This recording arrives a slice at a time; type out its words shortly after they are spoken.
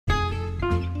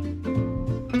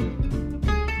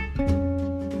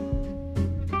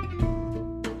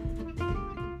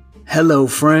Hello,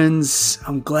 friends.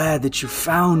 I'm glad that you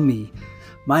found me.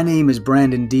 My name is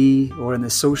Brandon D, or in the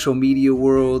social media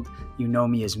world, you know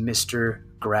me as Mr.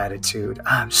 Gratitude.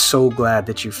 I'm so glad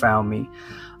that you found me.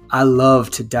 I love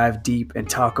to dive deep and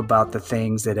talk about the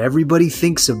things that everybody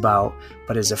thinks about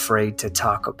but is afraid to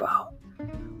talk about.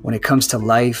 When it comes to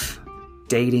life,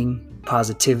 dating,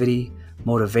 positivity,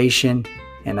 motivation,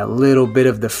 and a little bit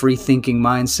of the free thinking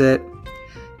mindset,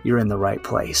 you're in the right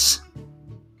place.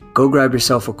 Go grab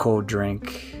yourself a cold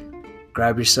drink,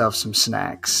 grab yourself some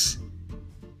snacks,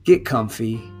 get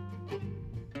comfy.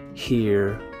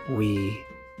 Here we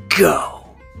go.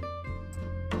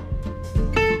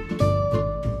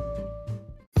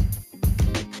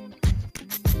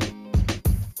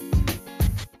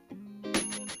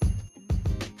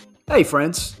 Hey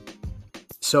friends.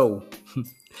 So,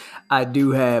 I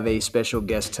do have a special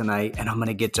guest tonight, and I'm going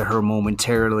to get to her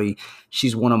momentarily.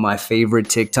 She's one of my favorite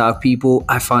TikTok people.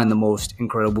 I find the most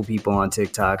incredible people on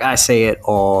TikTok. I say it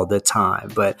all the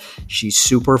time, but she's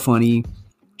super funny.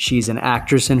 She's an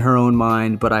actress in her own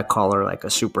mind, but I call her like a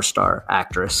superstar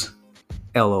actress.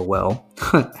 LOL.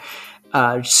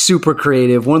 Super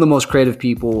creative. One of the most creative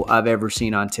people I've ever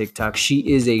seen on TikTok. She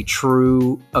is a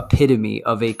true epitome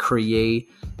of a creator.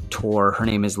 Her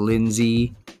name is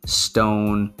Lindsay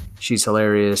Stone. She's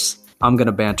hilarious. I'm going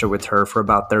to banter with her for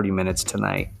about 30 minutes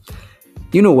tonight.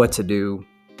 You know what to do.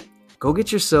 Go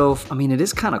get yourself, it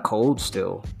is kind of cold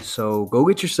still. So go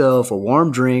get yourself a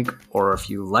warm drink, or if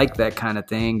you like that kind of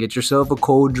thing, get yourself a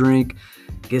cold drink,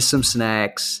 get some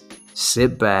snacks,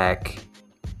 sit back.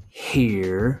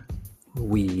 Here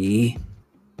we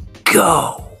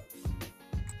go.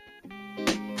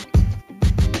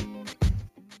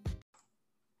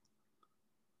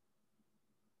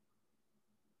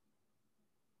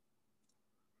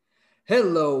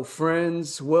 Hello,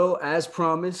 friends. Well, as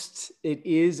promised, it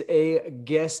is a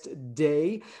guest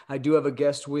day. I do have a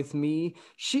guest with me.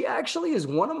 She actually is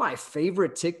one of my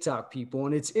favorite TikTok people,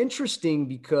 and it's interesting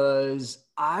because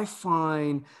I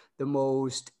find the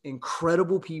most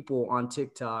incredible people on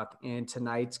TikTok, and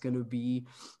tonight's going to be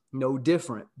no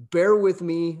different. Bear with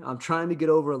me. I'm trying to get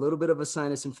over a little bit of a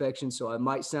sinus infection, so I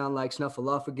might sound like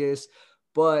Snuffleupagus,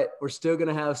 but we're still going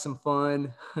to have some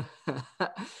fun.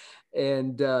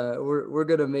 And we're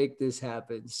going to make this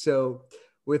happen. So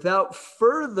without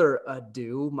further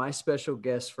ado, my special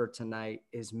guest for tonight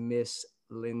is Miss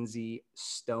Lindsay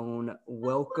Stone.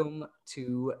 Welcome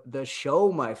to the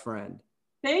show, my friend.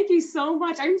 Thank you so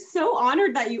much. I'm so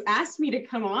honored that you asked me to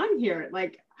come on here.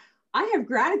 Like, I have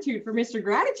gratitude for Mr.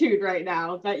 Gratitude right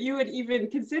now that you would even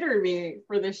consider me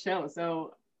for this show.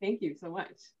 So thank you so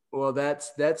much. Well,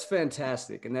 that's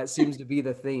fantastic. And that seems to be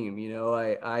the theme. You know,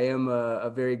 I am a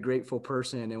very grateful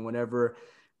person. And whenever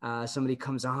somebody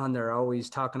comes on, they're always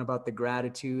talking about the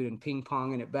gratitude and ping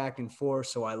ponging it back and forth.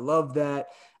 So I love that.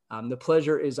 The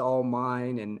pleasure is all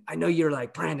mine. And I know you're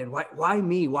like, Brandon, why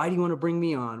me? Why do you want to bring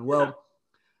me on? Well,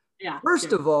 yeah.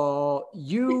 First of all,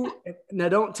 now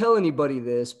don't tell anybody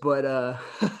this, but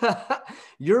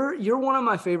you're one of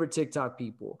my favorite TikTok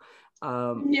people.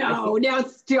 No,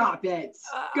 stop it.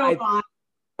 Go on.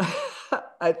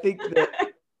 I think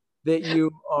that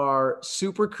you are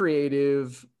super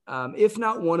creative, if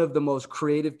not one of the most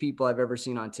creative people I've ever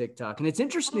seen on TikTok. And it's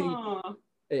interesting.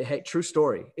 Hey, true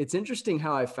story. It's interesting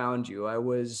how I found you.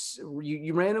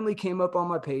 You randomly came up on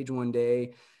my page one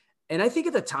day. And I think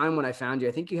at the time when I found you,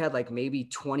 I think you had like maybe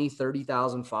 20,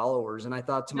 30,000 followers. And I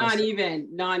thought to myself,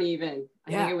 not even.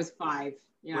 I think it was 5.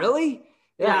 Yeah. Really?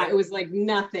 Yeah, it was like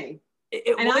nothing.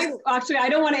 I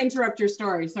don't want to interrupt your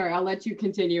story. Sorry, I'll let you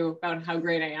continue about how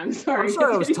great I am. Sorry. I'm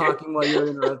sorry I was talking while you were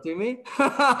interrupting me.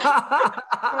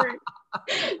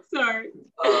 Sorry.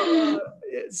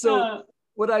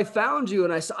 When I found you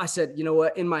and I said, you know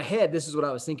what, in my head, this is what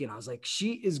I was thinking. I was like,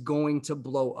 she is going to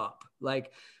blow up.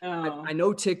 Like, I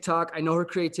know TikTok, I know her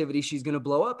creativity. She's going to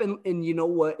blow up. And you know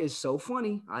what is so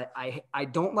funny? I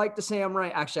don't like to say I'm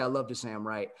right. Actually, I love to say I'm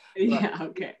right. Yeah.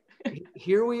 Okay.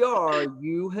 Here we are.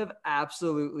 You have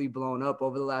absolutely blown up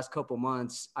over the last couple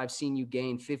months. I've seen you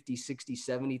gain 50, 60,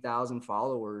 70,000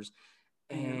 followers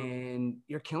and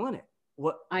you're killing it.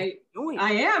 What are you doing?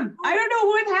 I am. I don't know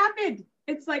what happened.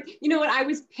 It's like, you know what? I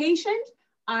was patient.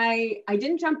 I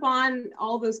didn't jump on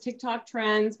all those TikTok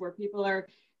trends where people are,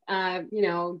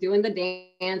 doing the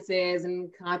dances and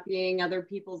copying other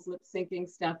people's lip syncing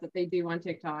stuff that they do on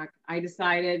TikTok. I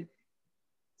decided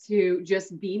to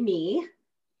just be me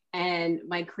and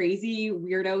my crazy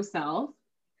weirdo self.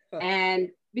 And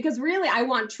because really I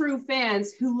want true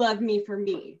fans who love me for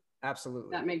me.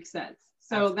 Absolutely. That makes sense.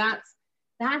 So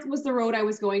that was the road I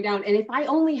was going down. And if I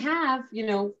only have,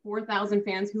 4,000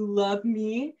 fans who love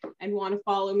me and want to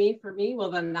follow me for me,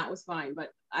 well, then that was fine.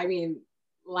 But I mean,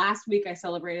 last week I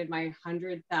celebrated my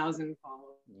 100,000 followers.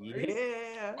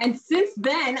 Yeah. And since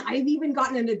then, I've even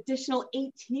gotten an additional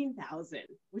 18,000,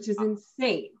 which is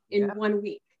insane in 1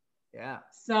 week. Yeah.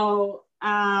 So,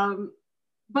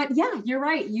 but yeah, you're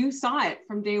right. You saw it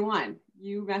from day one.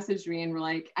 You messaged me and were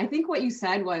like, I think what you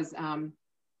said was,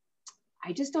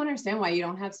 I just don't understand why you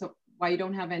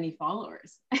don't have any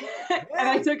followers. And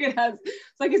I took it as,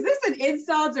 it's like, is this an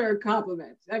insult or a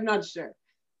compliment? I'm not sure.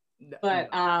 But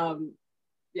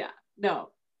yeah, no,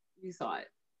 you saw it.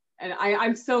 And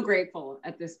I'm so grateful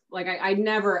at this. Like, I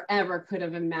never, ever could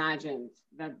have imagined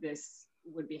that this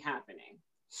would be happening.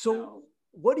 So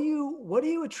what do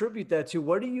you attribute that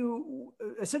to?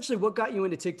 Essentially what got you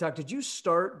into TikTok? Did you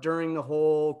start during the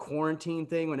whole quarantine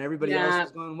thing when everybody else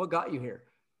was going? What got you here?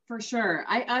 For sure.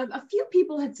 A few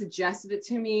people had suggested it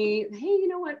to me. Hey, you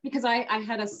know what? Because I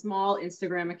had a small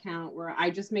Instagram account where I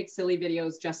just make silly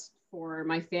videos just for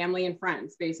my family and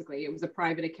friends, basically. It was a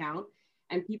private account.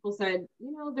 And people said,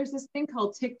 there's this thing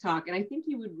called TikTok, and I think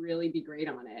you would really be great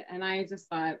on it. And I just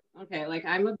thought, okay, like,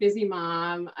 I'm a busy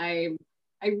mom. I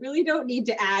really don't need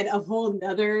to add a whole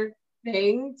nother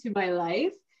thing to my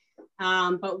life.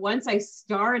 But once I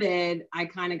started, I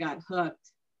kind of got hooked.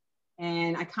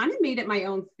 And I kind of made it my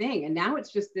own thing. And now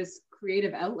it's just this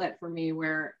creative outlet for me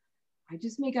where I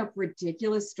just make up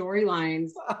ridiculous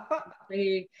storylines,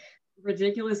 play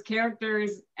ridiculous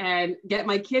characters, and get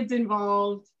my kids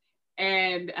involved.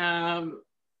 And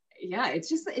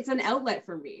it's an outlet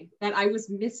for me that I was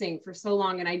missing for so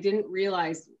long and I didn't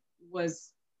realize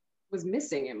was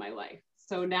missing in my life.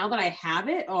 So now that I have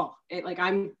it,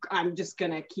 I'm just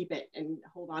gonna keep it and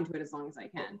hold on to it as long as I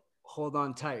can. Hold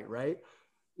on tight, right?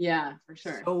 Yeah, for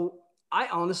sure. So I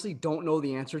honestly don't know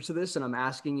the answer to this, and I'm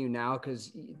asking you now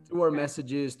because through our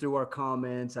messages, through our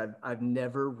comments, I've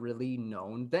never really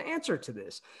known the answer to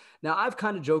this. Now, I've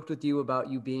kind of joked with you about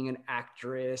you being an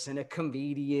actress and a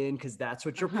comedian because that's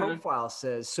what your profile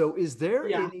says. So is there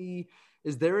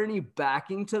any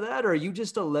backing to that, or are you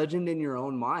just a legend in your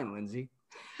own mind, Lindsay?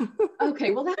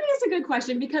 Okay, well, that is a good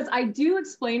question because I do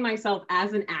explain myself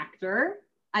as an actor,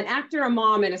 a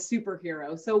mom, and a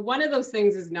superhero. So one of those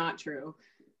things is not true.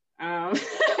 I'm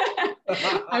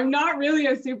not really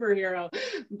a superhero,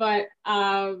 but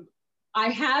I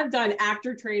have done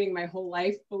actor training my whole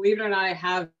life. Believe it or not, I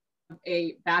have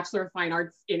a Bachelor of Fine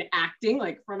Arts in acting,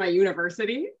 like from my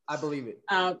university. I believe it.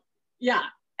 Yeah.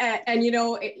 And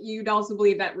you'd also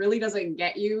believe that really doesn't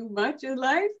get you much in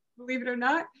life, believe it or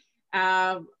not.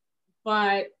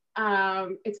 But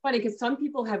it's funny because some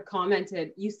people have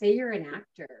commented, you say you're an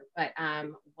actor, but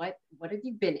what have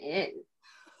you been in?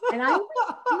 And I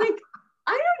like,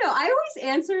 I don't know. I always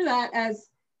answer that as,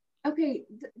 okay,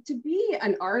 to be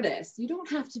an artist, you don't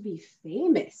have to be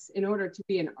famous in order to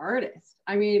be an artist.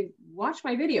 I mean, watch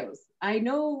my videos. I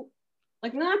know,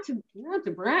 like, not to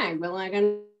brag, but like, I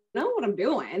know what I'm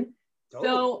doing. Oh.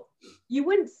 So you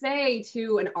wouldn't say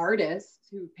to an artist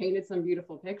who painted some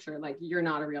beautiful picture, like, you're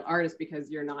not a real artist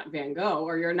because you're not Van Gogh,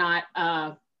 or you're not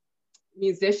a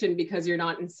musician because you're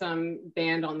not in some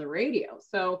band on the radio.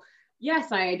 So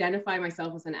yes, I identify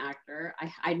myself as an actor.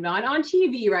 I'm not on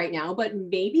TV right now, but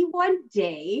maybe one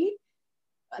day.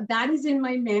 That is in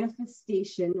my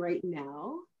manifestation right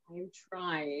now. I'm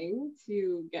trying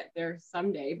to get there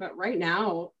someday, but right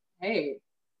now, hey,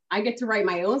 I get to write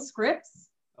my own scripts,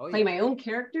 play my own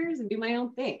characters, and do my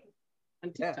own thing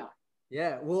on TikTok.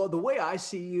 Yeah. Well, the way I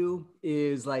see you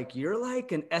is like, you're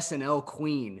like an SNL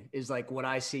queen is like what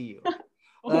I see you.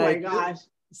 Oh my gosh.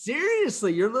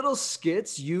 Seriously, your little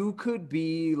skits, you could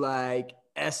be like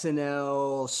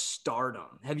SNL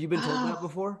stardom. Have you been told that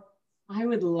before? I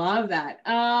would love that.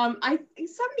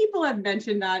 Some people have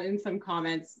mentioned that in some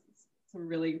comments. Some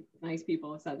really nice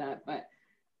people have said that, but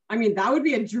I mean, that would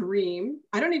be a dream.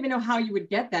 I don't even know how you would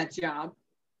get that job,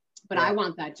 but I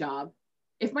want that job.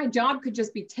 If my job could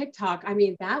just be TikTok, I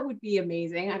mean, that would be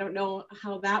amazing. I don't know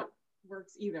how that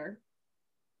works either.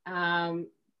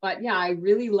 But yeah, I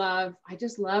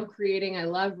just love creating. I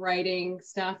love writing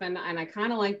stuff, and I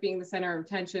kind of like being the center of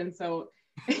attention. So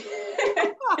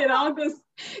it all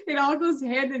goes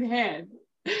hand in hand.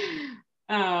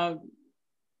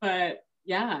 But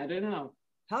yeah, I don't know.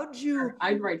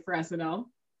 I'd write for SNL.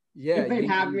 Yeah, if they'd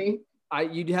have me.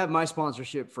 You'd have my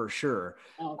sponsorship for sure.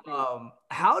 Oh,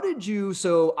 how did you?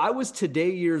 So I was today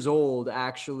years old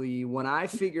actually when I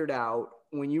figured out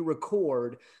when you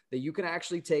record that you can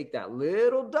actually take that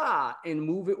little dot and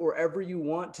move it wherever you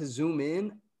want to zoom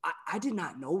in. I did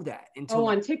not know that until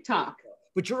on TikTok.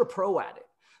 But you're a pro at it.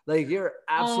 Like you're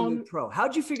absolute Um, pro.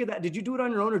 How'd you figure that? Did you do it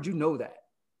on your own or did you know that?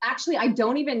 Actually, I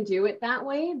don't even do it that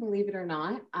way, believe it or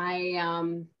not.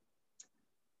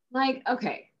 Like,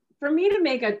 okay, for me to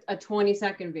make a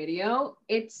 20-second video,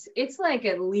 it's like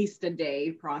at least a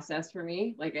day process for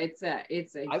me. Like I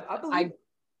believe I it.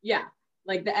 yeah,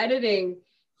 like the editing,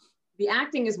 the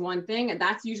acting is one thing, and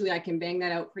that's usually I can bang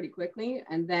that out pretty quickly,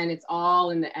 and then it's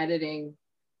all in the editing.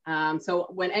 So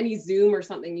when any Zoom or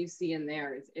something you see in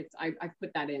there, I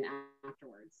put that in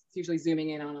afterwards. It's usually zooming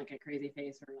in on like a crazy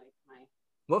face or like my.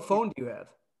 What phone do you have?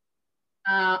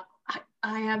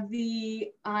 I have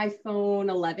the iPhone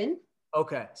 11.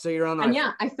 Okay. So you're on And iPhone.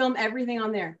 yeah, I film everything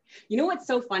on there. You know what's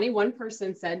so funny? One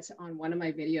person said on one of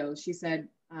my videos, she said,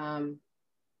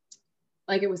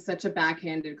 like it was such a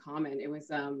backhanded comment. It was,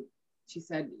 she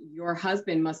said, your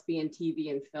husband must be in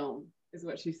TV and film, is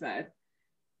what she said.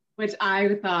 Which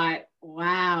I thought,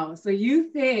 wow. So you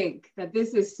think that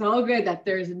this is so good that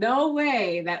there's no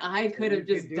way that I could have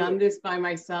just done this by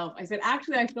myself. I said,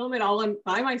 actually, I film it all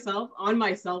by myself on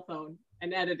my cell phone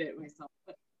and edit it myself.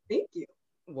 But thank you.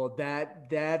 Well,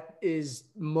 that is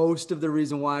most of the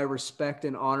reason why I respect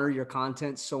and honor your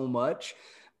content so much.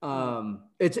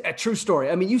 It's a true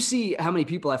story. I mean, you see how many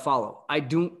people I follow. I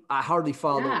hardly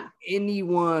follow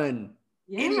anyone.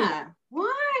 Yeah.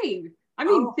 Why? I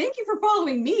mean, Oh, thank you for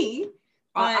following me.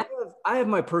 But I have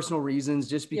my personal reasons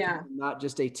just because yeah. I'm not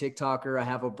just a TikToker. I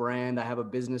have a brand, I have a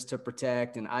business to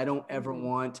protect, and I don't ever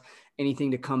want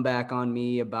anything to come back on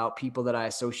me about people that I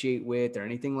associate with or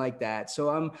anything like that.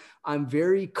 So I'm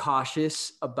very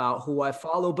cautious about who I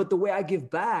follow. But the way I give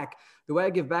back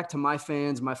to my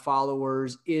fans, my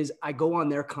followers, is I go on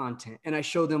their content and I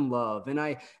show them love. And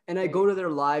I go to their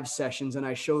live sessions and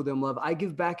I show them love. I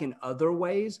give back in other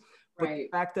ways. But the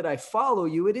fact that I follow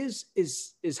you, it is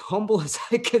as humble as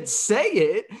I could say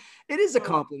it. It is a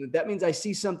compliment. That means I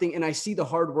see something and I see the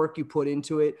hard work you put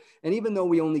into it. And even though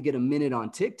we only get a minute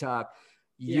on TikTok,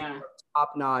 you're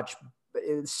top notch.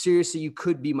 Seriously, you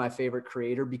could be my favorite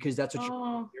creator because that's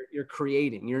what you're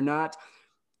creating. You're not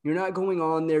going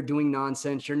on there doing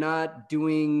nonsense. You're not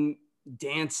doing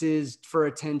dances for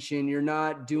attention. You're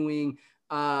not doing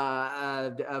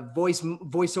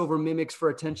voiceover mimics for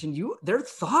attention. They're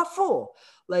thoughtful.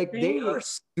 Like they are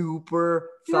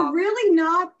super They're thoughtful. really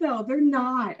not, though. They're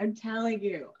not. I'm telling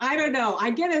you. I don't know.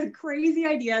 I get a crazy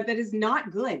idea that is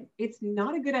not good. It's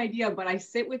not a good idea, but I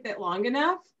sit with it long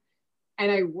enough and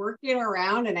I work it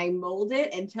around and I mold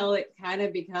it until it kind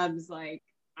of becomes like,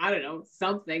 I don't know,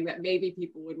 something that maybe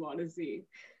people would want to see.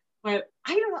 But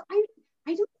I don't know. I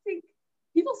don't think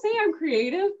people say I'm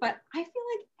creative, but I feel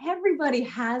like everybody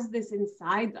has this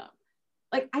inside them.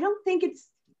 Like, I don't think it's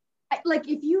like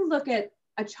if you look at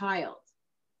a child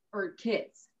or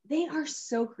kids, they are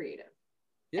so creative.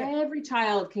 Yeah. Every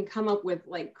child can come up with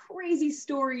like crazy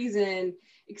stories and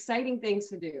exciting things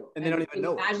to do. And they don't even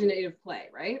know imaginative play,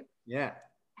 right? Yeah.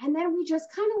 And then we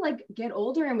just kind of like get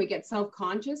older and we get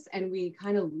self-conscious and we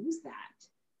kind of lose that.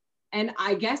 And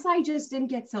I guess I just didn't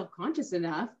get self-conscious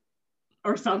enough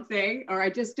or something, or I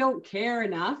just don't care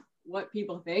enough what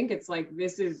people think. It's like,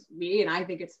 this is me and I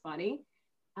think it's funny.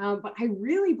 But I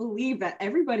really believe that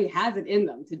everybody has it in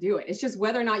them to do it. It's just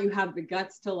whether or not you have the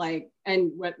guts to like,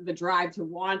 and what the drive to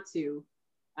want to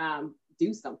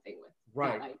do something with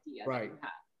that idea that you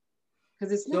have.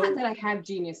 Because it's not that I have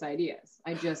genius ideas.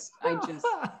 I just, I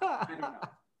don't know,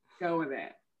 go with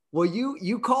it. Well,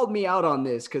 you called me out on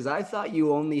this because I thought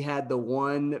you only had the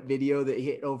one video that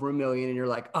hit over 1 million, and you're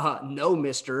like, no,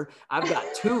 mister, I've got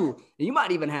 2. You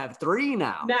might even have 3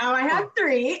 now. Now I have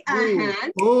 3.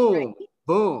 Boom,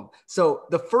 boom. So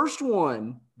the first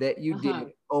one that you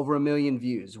did over 1 million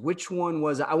views, which one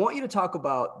was? I want you to talk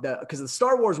about because the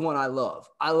Star Wars one I love.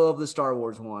 I love the Star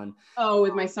Wars one. Oh,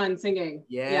 with my son singing.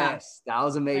 Yes, that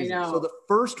was amazing. So the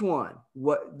first one,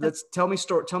 tell me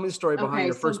the story behind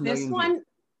your first 1 million views.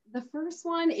 The first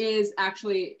one is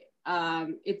actually,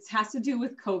 it has to do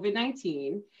with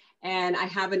COVID-19, and I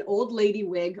have an old lady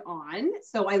wig on,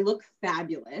 so I look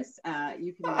fabulous,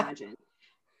 you can imagine.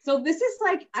 So this is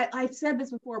like, I've said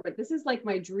this before, but this is like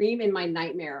my dream and my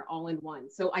nightmare all in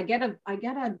one. So I get a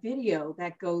video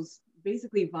that goes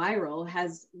basically viral,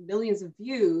 has millions of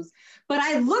views, but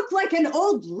I look like an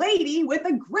old lady with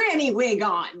a granny wig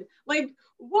on. Like,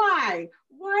 why?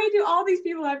 Why do all these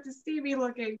people have to see me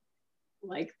looking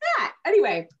like that?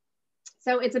 Anyway,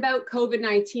 so it's about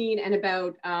COVID-19 and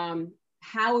about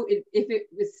how if it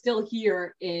was still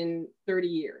here in 30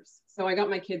 years. So I got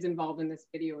my kids involved in this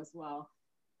video as well,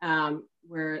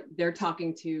 where they're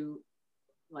talking to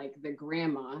like the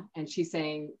grandma, and she's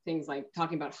saying things like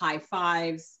talking about high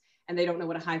fives, and they don't know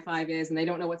what a high five is, and they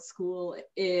don't know what school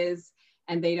is.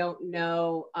 and they don't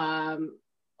know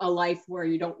a life where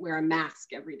you don't wear a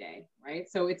mask every day, right?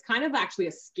 So it's kind of actually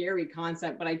a scary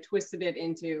concept, but I twisted it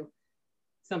into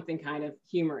something kind of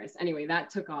humorous. Anyway,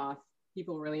 that took off.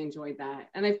 People really enjoyed that.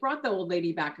 And I've brought the old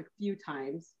lady back a few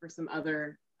times for some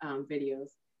other videos,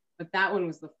 but that one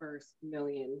was the first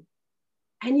million.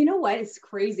 And you know what? It's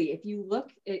crazy. If you look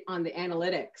on the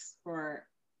analytics for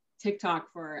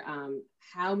TikTok for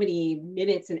how many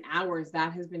minutes and hours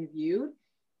that has been viewed,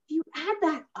 if you add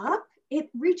that up, it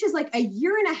reaches like a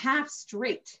year and a half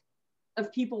straight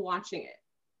of people watching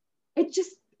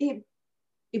it.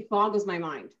 It boggles my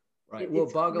mind. Right.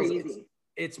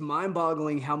 It's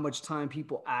mind-boggling how much time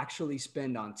people actually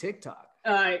spend on TikTok.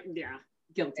 Yeah,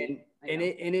 guilty. And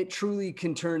it truly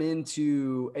can turn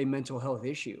into a mental health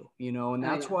issue, and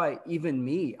that's why even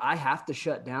me, I have to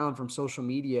shut down from social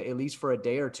media at least for a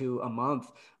day or two a month,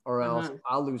 or else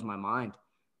I'll lose my mind.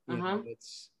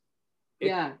 It's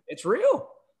real.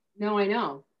 No, I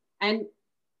know. And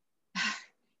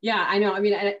yeah, I know. I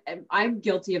mean, I'm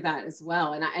guilty of that as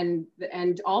well.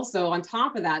 And also on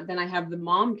top of that, then I have the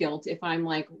mom guilt if I'm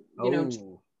like, and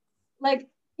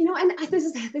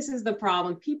this is the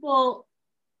problem. People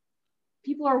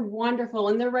are wonderful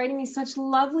and they're writing me such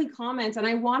lovely comments and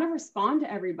I want to respond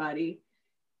to everybody.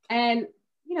 And,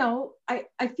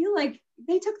 I feel like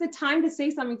they took the time to say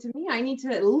something to me. I need to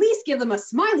at least give them a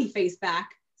smiley face back,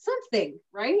 something,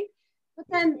 right? But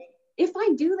then if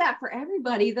I do that for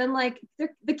everybody, then like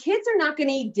the kids are not going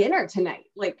to eat dinner tonight.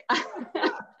 Like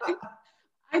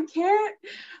I can't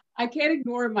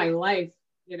ignore my life,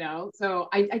 So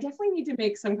I definitely need to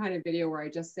make some kind of video where I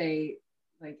just say,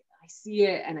 like, I see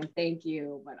it and I thank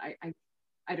you, but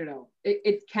I don't know.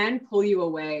 It can pull you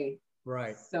away,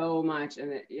 right? So much,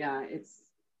 and it's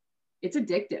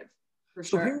addictive for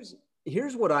sure.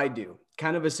 Here's what I do,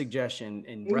 kind of a suggestion,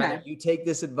 and whether you take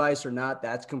this advice or not,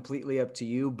 that's completely up to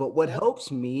you. But what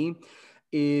helps me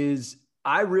is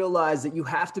I realize that you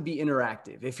have to be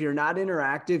interactive. If you're not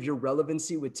interactive, your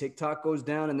relevancy with TikTok goes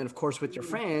down. And then of course with your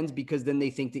fans, because then they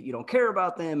think that you don't care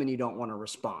about them and you don't want to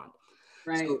respond.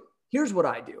 Right. So here's what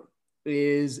I do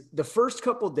is the first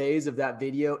couple of days of that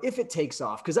video, if it takes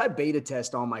off, because I beta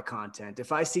test all my content.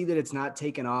 If I see that it's not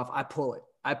taking off, I pull it.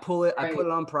 I put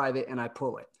it on private and I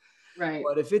pull it. Right.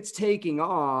 But if it's taking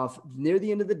off near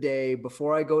the end of the day,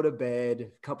 before I go to bed,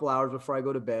 a couple hours before I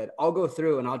go to bed, I'll go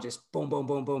through and I'll just boom, boom,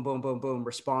 boom, boom, boom, boom, boom,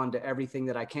 respond to everything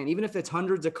that I can. Even if it's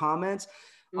hundreds of comments,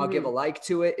 I'll give a like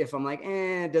to it. If I'm like,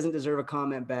 it doesn't deserve a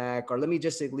comment back, or let me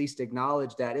just at least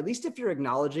acknowledge that. At least if you're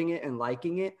acknowledging it and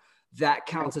liking it, that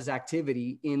counts as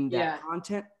activity in that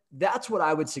content. That's what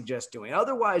I would suggest doing.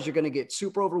 Otherwise, you're going to get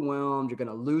super overwhelmed. You're going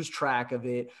to lose track of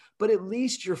it. But at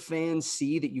least your fans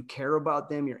see that you care about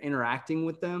them. You're interacting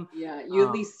with them. Yeah, you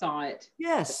at least saw it.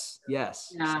 Yes. Yeah,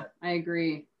 I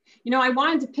agree. I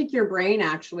wanted to pick your brain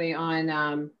actually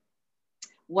on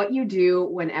what you do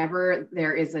whenever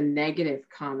there is a negative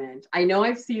comment. I know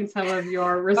I've seen some of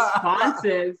your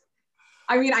responses.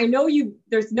 I mean, I know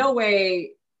there's no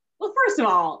way. Well, first of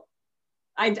all,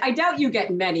 I doubt you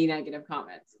get many negative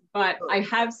comments, but I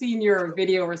have seen your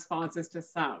video responses to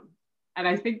some, and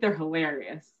I think they're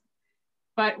hilarious.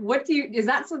 But is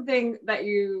that something that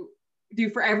you do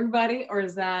for everybody, or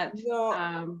is that?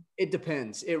 It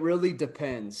depends. It really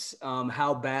depends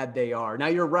how bad they are. Now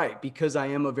you're right, because I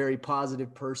am a very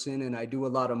positive person and I do a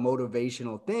lot of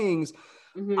motivational things.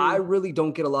 I really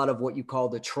don't get a lot of what you call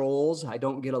the trolls. I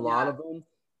don't get a lot of them.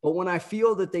 But when I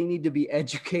feel that they need to be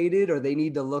educated or they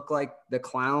need to look like the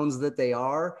clowns that they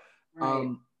are,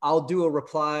 I'll do a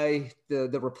reply, the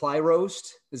reply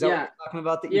roast. Is that what you're talking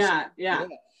about? Yeah.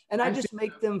 And I just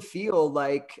make them feel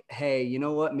like, hey, you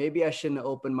know what? Maybe I shouldn't have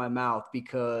opened my mouth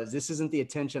because this isn't the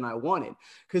attention I wanted.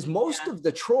 Because most of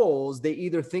the trolls, they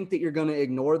either think that you're going to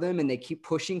ignore them and they keep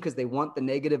pushing because they want the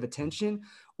negative attention,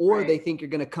 or they think you're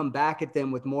going to come back at them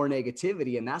with more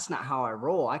negativity. And that's not how I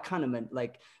roll. I kind of meant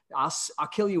like, I'll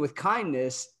kill you with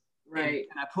kindness. Right.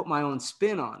 And I put my own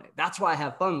spin on it. That's why I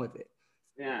have fun with it.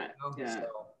 Yeah.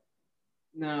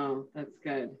 No, that's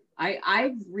good.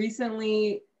 I've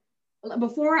recently,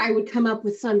 before I would come up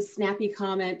with some snappy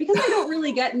comment because I don't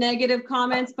really get negative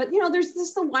comments, but there's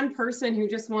just the one person who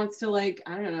just wants to, like,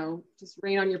 I don't know, just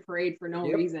rain on your parade for no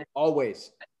reason.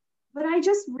 Always. But I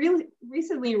just really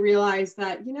recently realized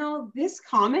that, this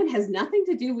comment has nothing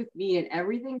to do with me and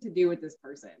everything to do with this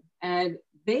person. And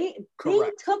they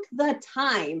took the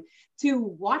time to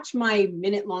watch my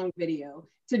minute-long video,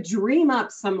 to dream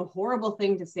up some horrible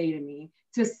thing to say to me,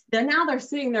 now they're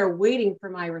sitting there waiting for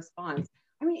my response.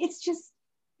 I mean,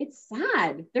 it's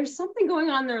sad. There's something going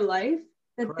on in their life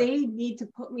that they need to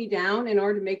put me down in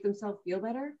order to make themselves feel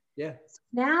better. Yeah. So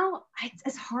now,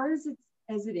 as hard as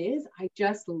as it is, I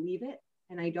just leave it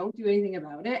and I don't do anything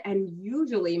about it. And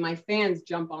usually my fans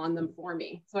jump on them for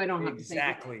me, so I don't have to think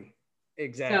about it.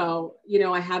 Exactly. So,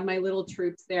 I have my little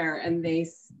troops there, and they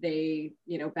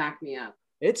back me up.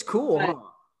 It's cool, but, huh?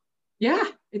 Yeah,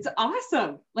 it's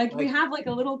awesome. Like we have like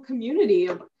a little community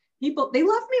of people. They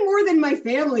love me more than my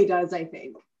family does, I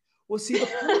think. Well, see,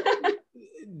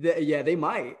 yeah, they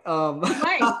might. They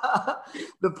might.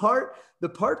 the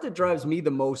part that drives me the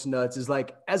most nuts is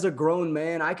like, as a grown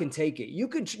man, I can take it. You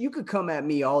could come at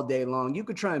me all day long. You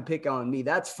could try and pick on me.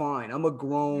 That's fine. I'm a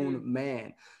grown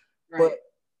man. Right. But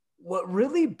what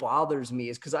really bothers me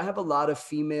is because I have a lot of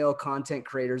female content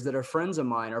creators that are friends of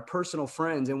mine, are personal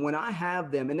friends. And when I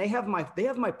have them, and they have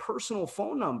my personal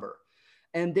phone number,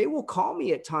 and they will call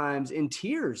me at times in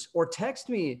tears or text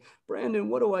me, Brandon,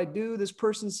 what do I do? This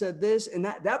person said this. And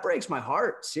that breaks my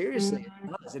heart. Seriously, it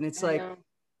does. And it's like,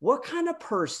 what kind of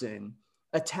person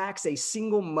attacks a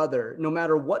single mother, no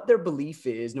matter what their belief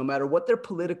is, no matter what their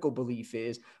political belief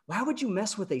is? Why would you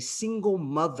mess with a single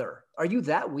mother? Are you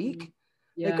that weak?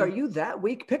 Yeah. Like, are you that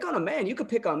weak? Pick on a man. You could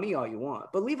pick on me all you want,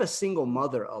 but leave a single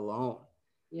mother alone.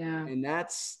 Yeah. And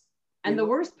that's, and the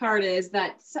worst part is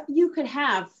that you could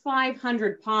have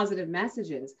 500 positive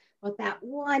messages, but that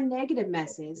one negative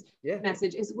message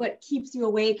is what keeps you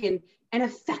awake and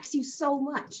affects you so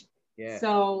much. Yeah.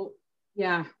 So,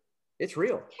 yeah. It's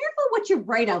real. Careful what you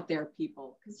write out there,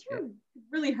 people, because you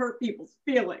really hurt people's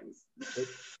feelings.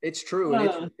 It's true.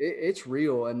 And it's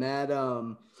real. And that,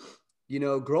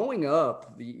 growing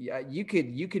up, you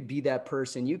could be that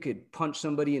person. You could punch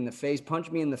me in the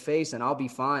face, and I'll be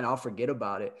fine. I'll forget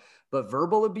about it. But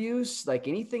verbal abuse, like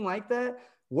anything like that,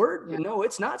 no,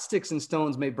 it's not sticks and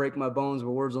stones may break my bones,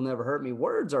 but words will never hurt me.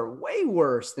 Words are way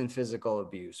worse than physical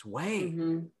abuse. Way.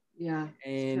 Mm-hmm. Yeah.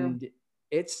 And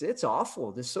it's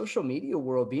awful. The social media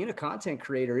world, being a content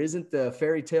creator isn't the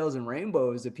fairy tales and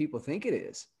rainbows that people think it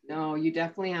is. No, you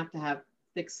definitely have to have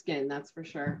thick skin. That's for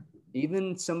sure.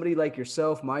 Even somebody like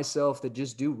yourself, myself, that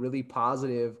just do really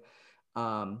positive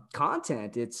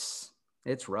content, it's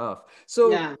rough.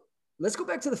 So let's go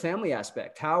back to the family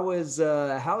aspect. How is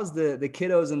the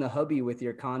kiddos and the hubby with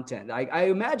your content? I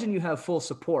imagine you have full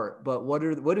support, but what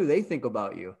do they think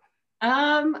about you?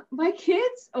 My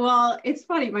kids, well, it's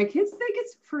funny. My kids think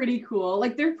it's pretty cool.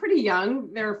 Like, they're pretty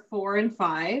young. They're 4 and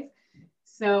 5.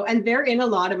 So, and they're in a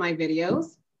lot of my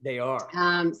videos. They are.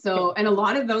 And a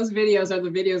lot of those videos are the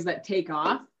videos that take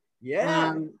off.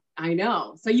 Yeah. I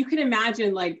know. So you can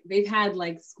imagine, like, they've had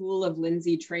like School of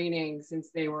Lindsay training since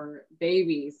they were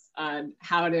babies on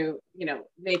how to,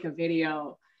 make a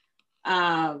video.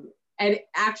 And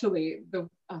actually,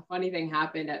 a funny thing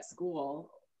happened at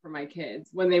school for my kids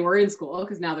when they were in school,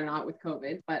 because now they're not with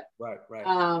COVID, but right.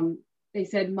 They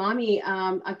said, Mommy,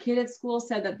 a kid at school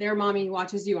said that their mommy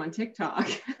watches you on TikTok.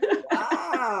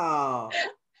 Wow.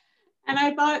 And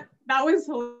I thought that was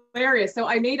hilarious. So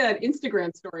I made an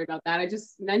Instagram story about that. I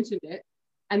just mentioned it.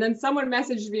 And then someone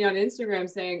messaged me on Instagram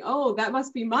saying, oh, that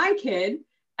must be my kid.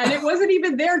 And it wasn't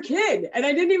even their kid. And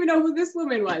I didn't even know who this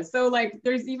woman was. So like,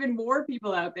 there's even more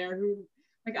people out there who,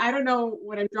 like, I don't know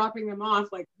when I'm dropping them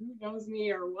off, like, who knows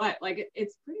me or what. Like,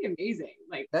 it's pretty amazing.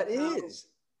 Like, that is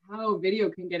how video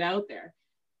can get out there.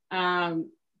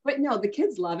 But no, the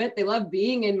kids love it. They love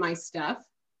being in my stuff.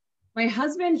 My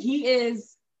husband, he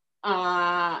is,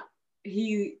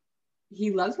 he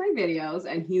loves my videos,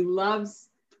 and he loves,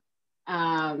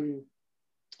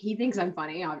 he thinks I'm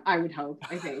funny. I would hope,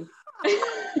 I think.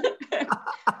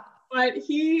 But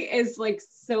he is like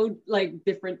so like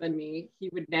different than me. He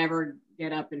would never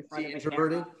get up in front of a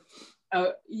camera.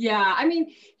 Oh yeah, I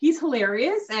mean, he's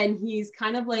hilarious, and he's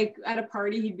kind of like at a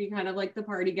party, he'd be kind of like the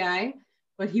party guy,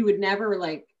 but he would never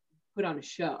like put on a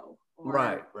show or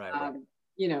right.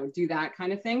 Do that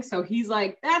kind of thing. So he's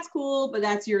like, that's cool, but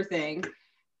that's your thing.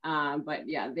 But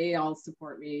yeah, they all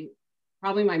support me.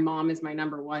 Probably my mom is my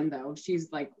number one though.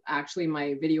 She's like actually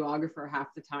my videographer half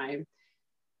the time.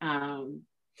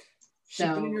 She's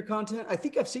been in your content? I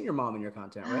think I've seen your mom in your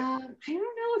content, right? I don't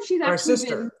know if she's actually. Or a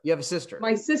sister. Been. You have a sister.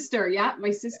 My sister, yeah.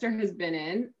 My sister has been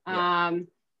in. Yeah.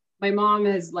 My mom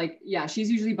has she's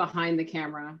usually behind the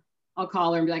camera. I'll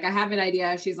call her and be like, I have an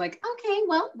idea. She's like, okay,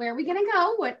 well, where are we gonna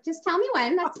go? What? Just tell me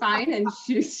when. That's fine. And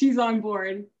she's on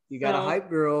board. You got a hype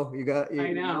girl. I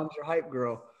know. Mom's your hype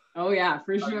girl. Oh yeah,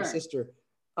 for sure. Your sister.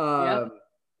 So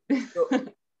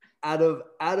out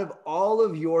of all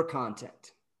of your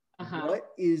content,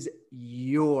 what is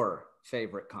your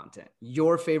favorite content?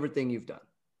 Your favorite thing you've done?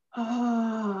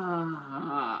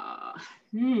 My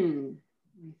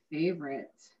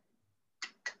favorite.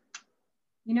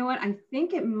 You know what? I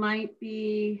think it might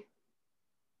be.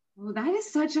 Well, that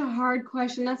is such a hard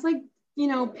question. That's like,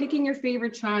 picking your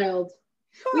favorite child.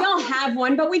 We all have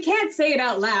one, but we can't say it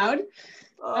out loud.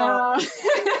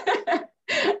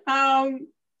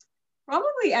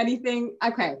 Probably anything.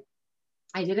 Okay.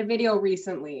 I did a video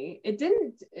recently.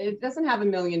 It doesn't have 1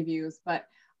 million views, but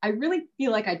I really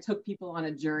feel like I took people on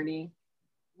a journey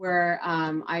where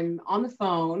I'm on the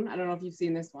phone. I don't know if you've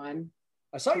seen this one.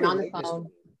 I saw I'm your on the latest phone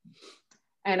one.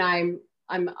 and I'm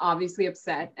obviously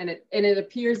upset, and it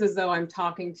appears as though I'm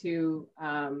talking to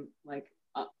like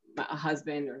a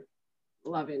husband or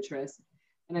love interest,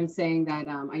 and I'm saying that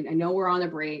I know we're on a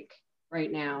break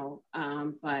right now,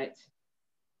 but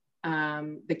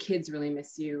the kids really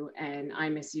miss you and I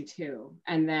miss you too.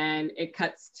 And then it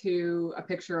cuts to a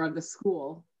picture of the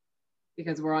school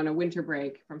because we're on a winter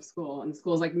break from school, and the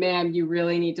school's like, ma'am, you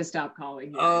really need to stop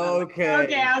calling here. Okay. Like,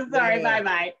 okay, I'm sorry. Yeah.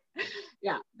 Bye.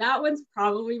 Yeah, that one's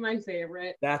probably my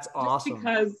favorite. That's awesome. Just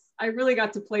because I really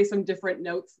got to play some different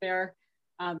notes there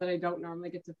that I don't normally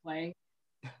get to play.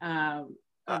 I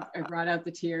brought out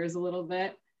the tears a little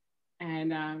bit.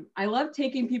 And I love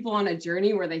taking people on a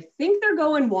journey where they think they're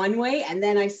going one way, and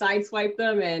then I sideswipe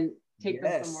them and take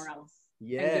them somewhere else and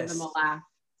give them a laugh.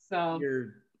 So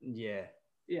yeah.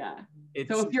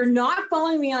 So if you're not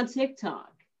following me on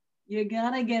TikTok, you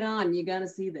gotta get on. You gotta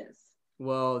see this.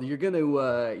 Well, you're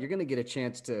gonna get a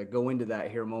chance to go into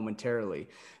that here momentarily.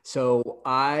 So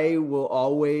I will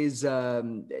always have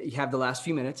the last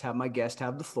few minutes, have my guest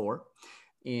have the floor,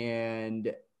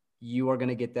 and you are going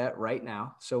to get that right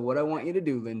now. So what I want you to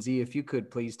do, Lindsay, if you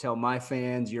could please tell my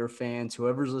fans, your fans,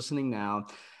 whoever's listening now,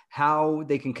 how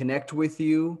they can connect with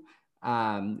you.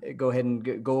 Go ahead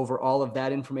and go over all of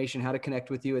that information, how to connect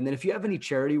with you. And then if you have any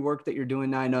charity work that you're doing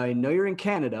now, I know you're in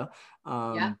Canada,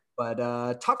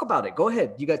 but talk about it. Go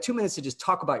ahead. You got 2 minutes to just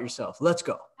talk about yourself. Let's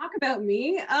go. Talk about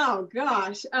me? Oh,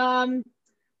 gosh.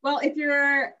 Well, if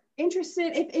you're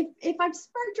interested, if I've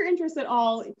sparked your interest at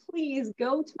all, please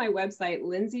go to my website,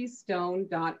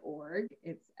 lindsaystone.org.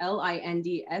 It's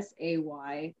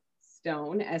LINDSAY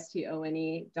Stone,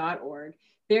 STONE.org.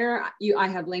 There, I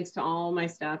have links to all my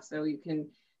stuff, so you can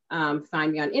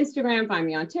find me on Instagram, find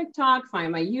me on TikTok,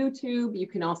 find my YouTube. You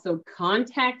can also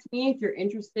contact me if you're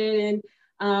interested in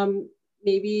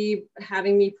maybe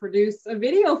having me produce a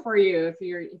video for you if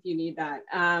you need that.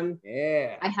 I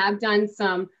have done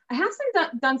some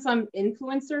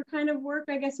influencer kind of work,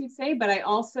 I guess you'd say, but I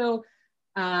also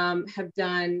have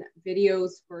done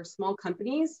videos for small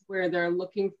companies where they're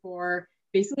looking for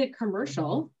basically a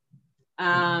commercial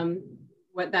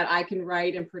that I can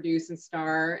write and produce and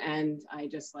star, and I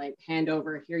just like hand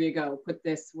over, here you go, put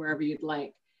this wherever you'd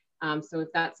like. So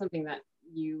if that's something that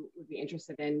you would be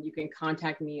interested in, you can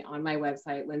contact me on my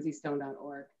website,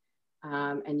 lindsaystone.org,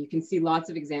 and you can see lots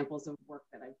of examples of work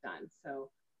that I've done. So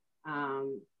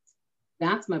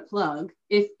that's my plug.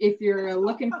 If you're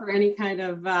looking for any kind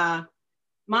of,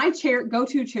 my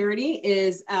go-to charity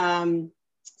is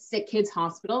Sick Kids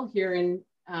Hospital here in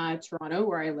Toronto,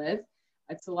 where I live.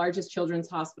 It's the largest children's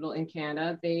hospital in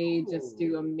Canada. They just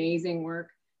do amazing work.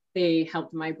 They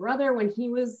helped my brother when he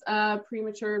was a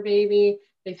premature baby.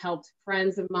 They've helped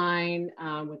friends of mine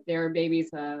with their babies.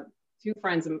 2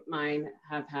 friends of mine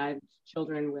have had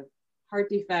children with heart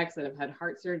defects that have had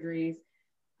heart surgeries.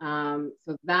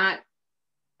 So that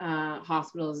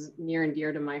hospital is near and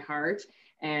dear to my heart.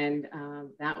 And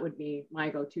that would be my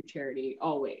go-to charity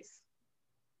always.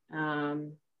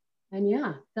 And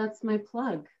yeah, that's my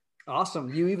plug.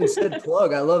 Awesome. You even said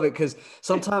plug. I love it because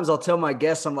sometimes I'll tell my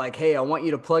guests, I'm like, hey, I want you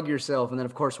to plug yourself. And then,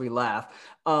 of course, we laugh.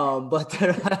 But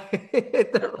they're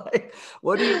like,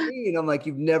 what do you mean? I'm like,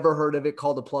 you've never heard of it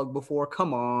called a plug before?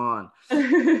 Come on.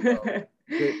 So,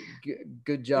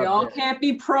 good job. We all can't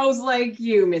be pros like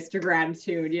you, Mr.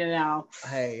 Gratitude, you know.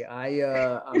 Hey,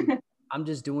 I'm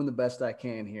just doing the best I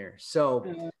can here.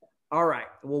 So all right.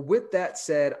 Well, with that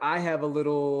said, I have a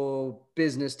little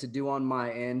business to do on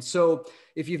my end. So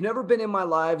if you've never been in my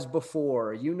lives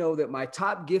before, you know that my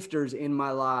top gifters in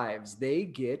my lives, they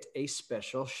get a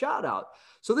special shout out.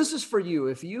 So this is for you.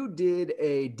 If you did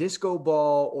a disco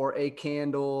ball or a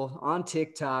candle on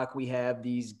TikTok, we have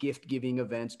these gift giving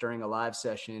events during a live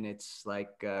session. It's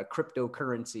like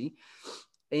cryptocurrency.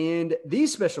 And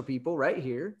these special people right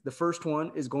here, the first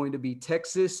one is going to be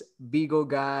Texas Beagle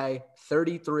Guy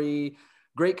 33,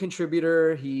 great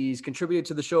contributor. He's contributed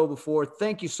to the show before.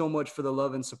 Thank you so much for the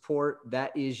love and support.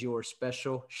 That is your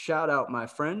special shout out, my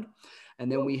friend.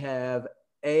 And then we have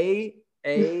I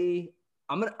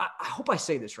hope I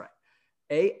say this right.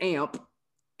 AMP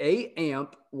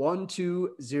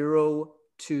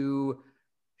 1202.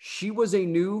 She was a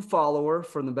new follower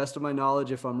from the best of my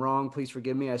knowledge. If I'm wrong, please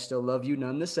forgive me. I still love you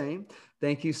none the same.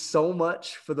 Thank you so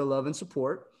much for the love and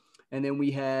support. And then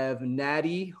we have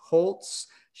Natty Holtz.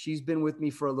 She's been with me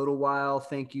for a little while.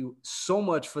 Thank you so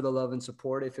much for the love and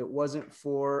support. If it wasn't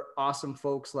for awesome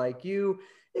folks like you,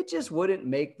 it just wouldn't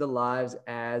make the lives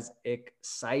as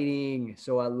exciting.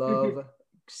 So I love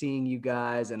seeing you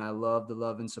guys, and I love the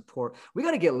love and support. We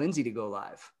got to get Lindsay to go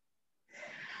live.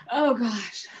 Oh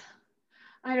gosh,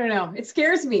 I don't know. It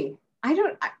scares me.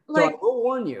 So I will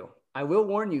warn you. I will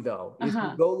warn you though. If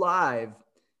you go live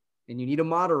and you need a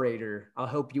moderator, I'll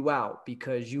help you out,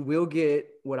 because you will get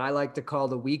what I like to call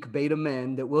the weak beta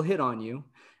men that will hit on you.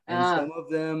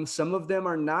 And some of them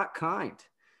are not kind.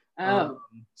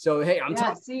 So, hey, I'm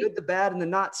talking the good, the bad, and the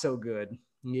not so good,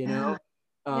 you know?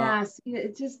 See,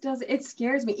 it just does. It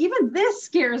scares me. Even this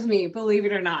scares me, believe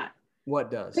it or not.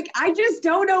 What does? Like, I just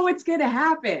don't know what's going to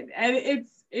happen. And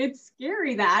it's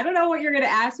scary that I don't know what you're going to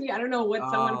ask me. I don't know what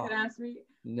someone could ask me.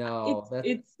 No,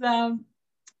 it's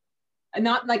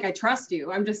not like I trust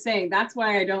you. I'm just saying that's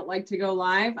why I don't like to go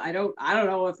live. I don't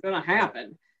know what's going to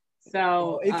happen.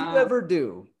 So if you ever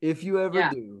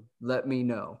do, let me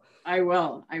know. I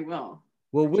will.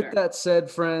 Well, with that said,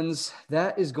 friends,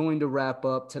 that is going to wrap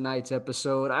up tonight's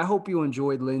episode. I hope you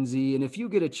enjoyed Lindsay. And if you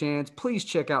get a chance, please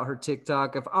check out her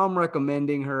TikTok. If I'm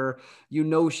recommending her, you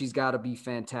know she's got to be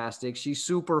fantastic. She's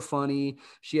super funny.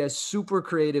 She has super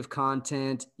creative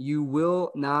content. You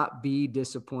will not be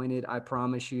disappointed, I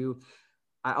promise you.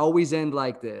 I always end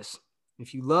like this.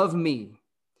 If you love me,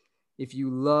 if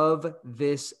you love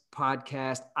this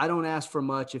podcast, I don't ask for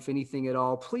much, if anything at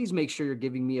all. Please make sure you're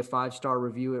giving me a 5-star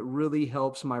review. It really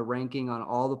helps my ranking on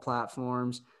all the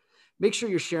platforms. Make sure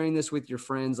you're sharing this with your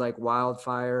friends like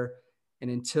wildfire. And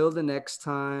until the next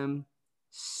time,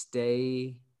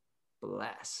 stay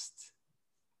blessed.